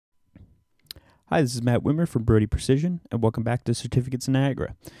Hi, this is Matt Wimmer from Brody Precision, and welcome back to Certificates in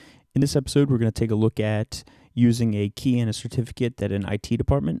Niagara. In this episode, we're going to take a look at using a key and a certificate that an IT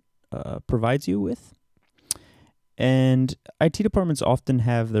department provides you with. And IT departments often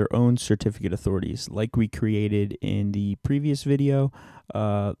have their own certificate authorities. Like we created in the previous video,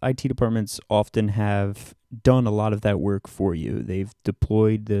 IT departments often have done a lot of that work for you. They've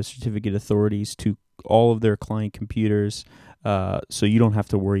deployed the certificate authorities to all of their client computers, so you don't have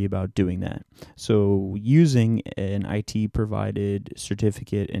to worry about doing that. So using an IT-provided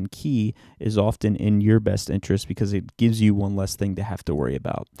certificate and key is often in your best interest because it gives you one less thing to have to worry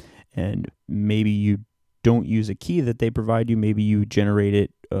about. And maybe you don't use a key that they provide you. Maybe you generate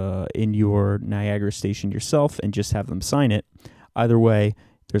it in your Niagara station yourself and just have them sign it. Either way,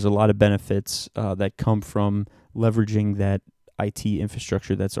 there's a lot of benefits that come from leveraging that IT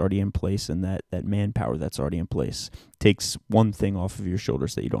infrastructure that's already in place and that manpower that's already in place. Takes one thing off of your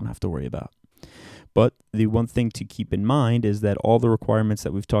shoulders that you don't have to worry about. But the one thing to keep in mind is that all the requirements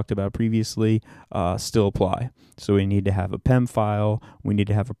that we've talked about previously still apply. So we need to have a PEM file, we need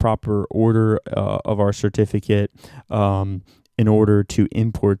to have a proper order of our certificate in order to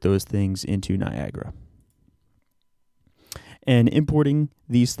import those things into Niagara. And importing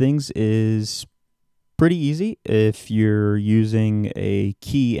these things is pretty easy. If you're using a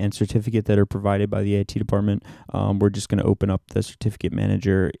key and certificate that are provided by the IT department, we're just going to open up the certificate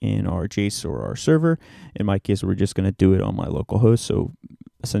manager in our JACE or our server. In my case, we're just going to do it on my local host, so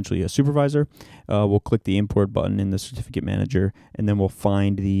essentially a supervisor. We'll click the import button in the certificate manager, and then we'll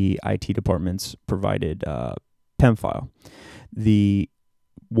find the IT department's provided PEM file. The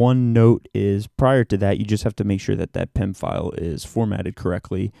one note is prior to that, you just have to make sure that that PEM file is formatted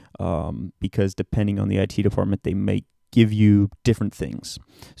correctly because depending on the IT department, they may give you different things.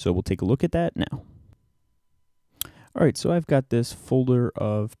 So we'll take a look at that now. All right, so I've got this folder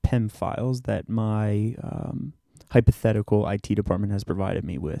of PEM files that my hypothetical IT department has provided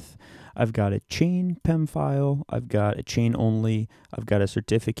me with. I've got a chain PEM file, I've got a chain only, I've got a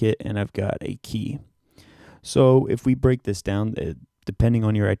certificate, and I've got a key. So if we break this down, depending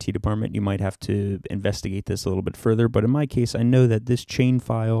on your IT department, you might have to investigate this a little bit further. But in my case, I know that this chain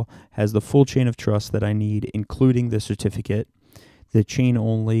file has the full chain of trust that I need, including the certificate. The chain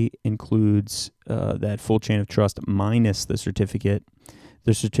only includes that full chain of trust minus the certificate.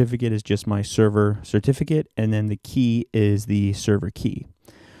 The certificate is just my server certificate, and then the key is the server key.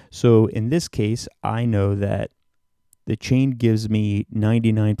 So in this case, I know that the chain gives me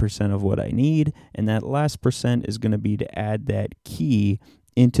 99% of what I need, and that last percent is going to be to add that key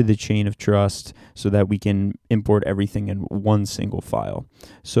into the chain of trust so that we can import everything in one single file.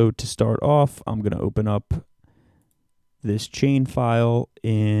 So to start off, I'm going to open up this chain file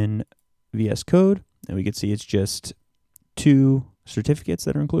in VS Code, and we can see it's just 2 certificates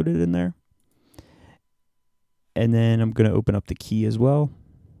that are included in there. And then I'm going to open up the key as well.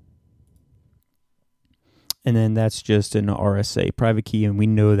 And then that's just an RSA private key, and we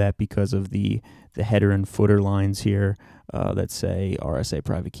know that because of the header and footer lines here that say RSA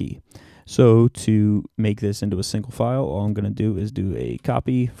private key. So to make this into a single file, all I'm going to do is do a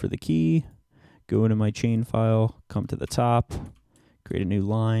copy for the key, go into my chain file, come to the top, create a new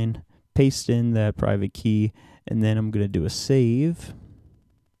line, paste in that private key, and then I'm going to do a save.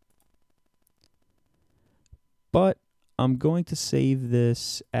 But I'm going to save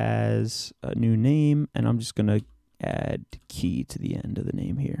this as a new name, and I'm just going to add key to the end of the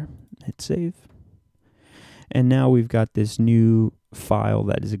name here. Hit save. And now we've got this new file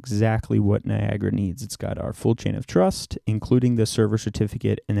that is exactly what Niagara needs. It's got our full chain of trust, including the server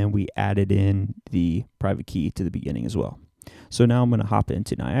certificate, and then we added in the private key to the beginning as well. So now I'm going to hop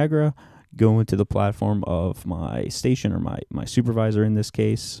into Niagara, go into the platform of my station, or my supervisor in this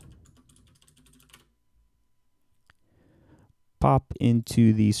case, pop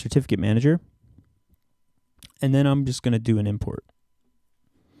into the certificate manager, and then I'm just going to do an import.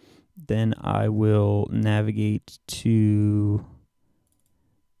 Then I will navigate to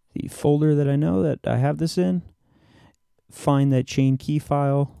the folder that I know that I have this in, find that chain key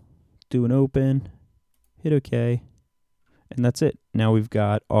file, do an open, hit OK, and that's it. Now we've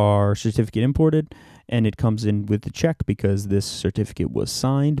got our certificate imported, and it comes in with the check because this certificate was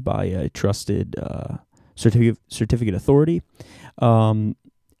signed by a trusted certificate authority.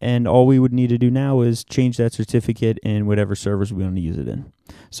 And all we would need to do now is change that certificate in whatever servers we want to use it in.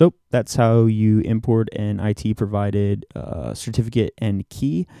 So that's how you import an IT provided certificate and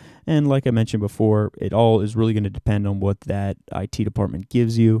key. And like I mentioned before, it all is really going to depend on what that IT department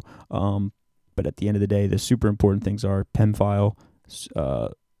gives you. But at the end of the day, the super important things are PEM file,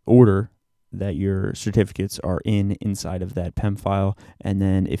 order, that your certificates are inside of that PEM file. And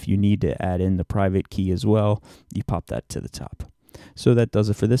then if you need to add in the private key as well, you pop that to the top. So that does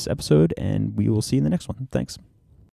it for this episode, and we will see you in the next one. Thanks.